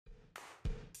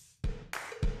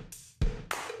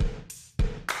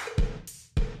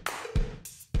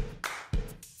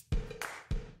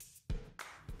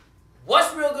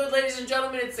good, ladies and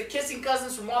gentlemen? It's the Kissing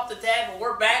Cousins from Off the Tap, and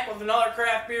we're back with another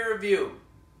craft beer review.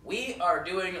 We are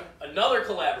doing another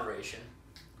collaboration.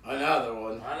 Another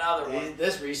one.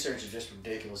 This research is just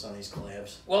ridiculous on these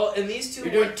collabs. Well, and these two...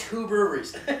 You're doing two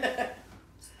breweries.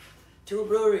 Two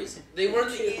breweries. They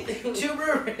weren't the... Two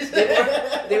breweries.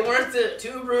 They weren't the...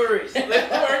 Two breweries. They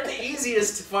weren't the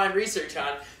easiest to find research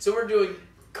on. So we're doing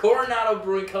Coronado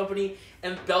Brewing Company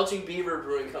and Belching Beaver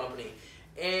Brewing Company.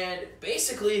 And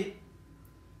basically,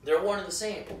 they're one and the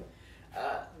same.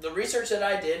 The research that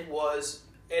I did was...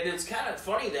 And it's kind of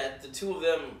funny that the two of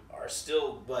them are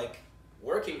still, like,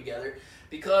 working together,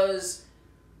 because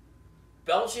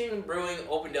Belching Brewing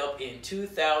opened up in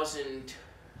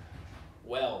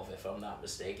 2012, if I'm not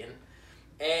mistaken.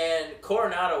 And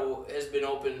Coronado has been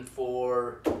open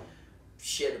for,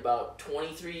 about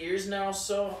 23 years now,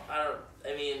 so I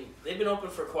mean, they've been open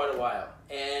for quite a while.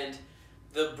 And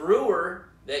the brewer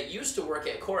that used to work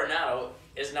at Coronado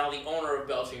is now the owner of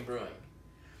Belching Brewing.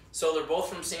 So they're both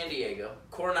from San Diego.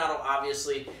 Coronado,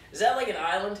 obviously. Is that like an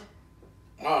island?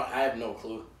 Oh, I have no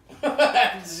clue.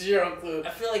 I have zero clue. I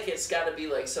feel like it's got to be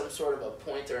like some sort of a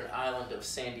point or an island of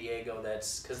San Diego.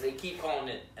 That's because they keep calling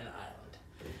it an island.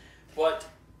 But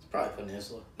it's probably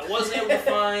peninsula. I wasn't able to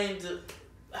find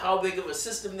how big of a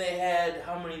system they had,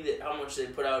 how much they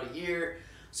put out a year.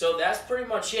 So that's pretty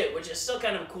much it, which is still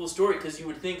kind of a cool story, because you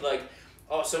would think like,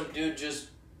 oh, some dude just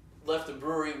left the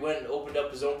brewery, went and opened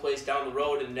up his own place down the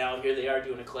road, and now here they are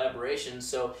doing a collaboration.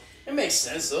 So it makes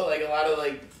sense though. Like a lot of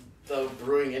like the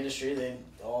brewing industry, they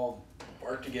all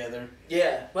work together.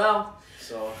 Yeah. Well.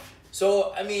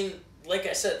 So I mean, like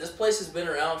I said, this place has been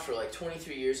around for like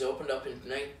 23 years. It opened up in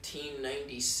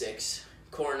 1996,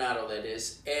 Coronado that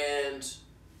is, and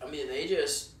I mean they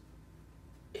just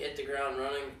hit the ground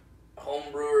running.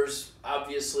 Home brewers,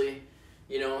 obviously.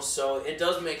 You know, so it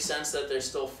does make sense that they're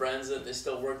still friends, that they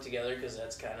still work together, because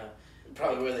that's kind of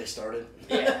probably where they started.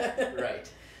 Yeah, right.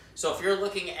 So if you're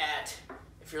looking at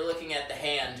the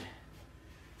hand,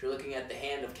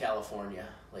 of California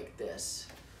like this,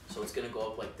 so it's gonna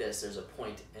go up like this. There's a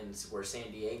point in where San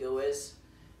Diego is,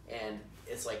 and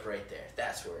it's like right there.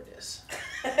 That's where it is.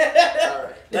 All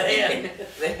right. The hand.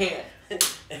 The hand.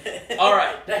 All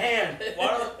right. The hand.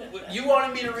 You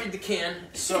wanted me to read the can,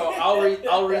 so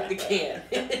I'll read the can.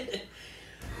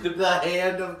 The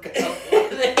hand of California.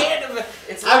 The hand of...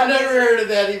 I've never heard of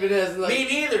that even as like... Me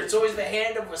neither. It's always the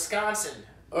hand of Wisconsin.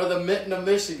 Or the mitten of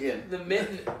Michigan. The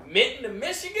mitten of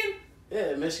Michigan?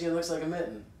 Yeah, Michigan looks like a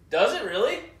mitten. Does it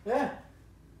really? Yeah.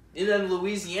 And then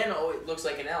Louisiana, it looks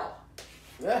like an L.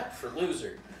 Yeah. For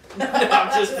loser. No,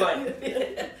 I'm just playing.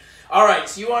 All right,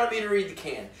 so you wanted me to read the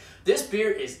can. This beer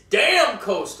is damn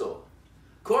coastal.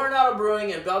 Coronado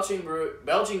Brewing and Belching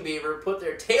Beaver put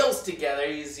their tails together.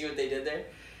 You see what they did there?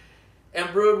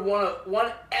 And brewed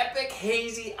one epic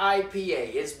hazy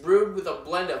IPA. It's brewed with a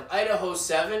blend of Idaho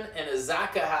 7 and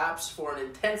Azacca hops for an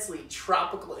intensely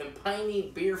tropical and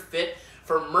piney beer fit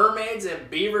for mermaids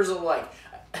and beavers alike.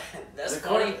 That's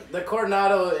funny. The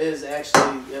Coronado is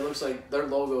actually, it looks like their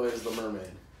logo is the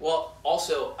mermaid. Well,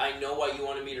 also, I know why you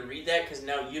wanted me to read that, because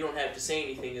now you don't have to say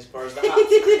anything as far as the hops.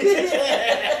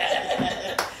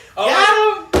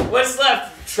 Got him! What's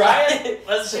left? Try it?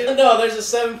 Let's do it. No, there's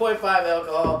a 7.5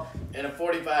 alcohol and a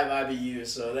 45 IBU,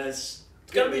 so that's...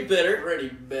 It's gonna be bitter. Pretty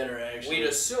bitter, actually. We'd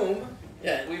assume.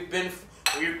 Yeah. We've been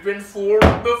fooled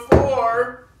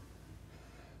before.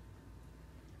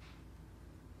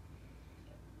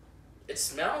 It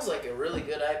smells like a really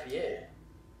good IPA.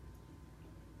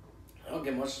 I don't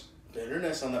get much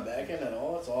bitterness on the back end at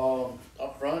all. It's all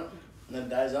up front and then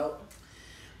dies out.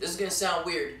 This is going to sound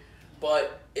weird,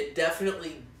 but it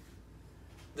definitely,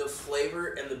 the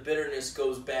flavor and the bitterness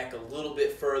goes back a little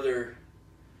bit further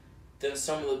than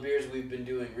some of the beers we've been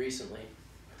doing recently.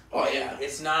 Oh, yeah.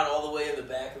 It's not all the way in the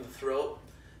back of the throat,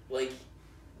 like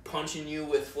punching you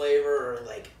with flavor, or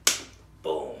like,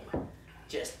 boom,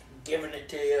 just giving it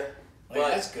to you.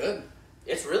 But that's good.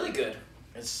 It's really good.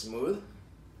 It's smooth.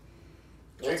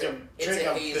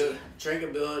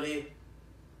 Drinkability.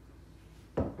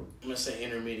 I'm going to say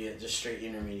intermediate, just straight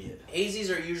intermediate. Hazies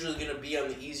are usually going to be on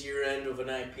the easier end of an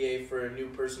IPA for a new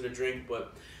person to drink,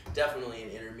 but definitely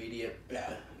an intermediate.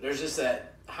 Yeah, there's just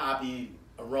that hoppy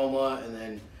aroma, and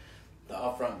then the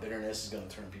upfront bitterness is going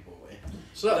to turn people away.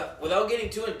 So, without getting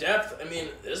too in depth, I mean,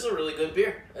 this is a really good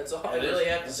beer. That's all I really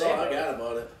have to say. That's all I got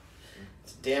about it.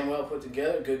 It's damn well put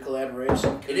together, good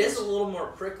collaboration. It is a little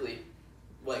more prickly,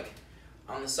 like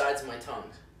on the sides of my tongue.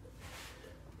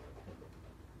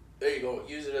 There you go.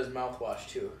 Use it as mouthwash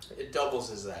too. It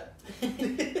doubles as that.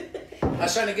 I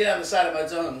was trying to get on the side of my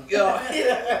tongue.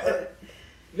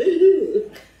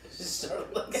 Just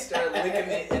start licking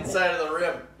the inside of the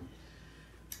rim.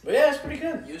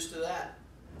 good. Used to that.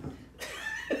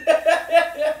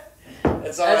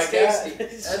 That's all That's I got. tasty.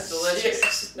 That's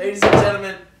delicious. Ladies and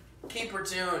gentlemen, keep her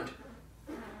tuned.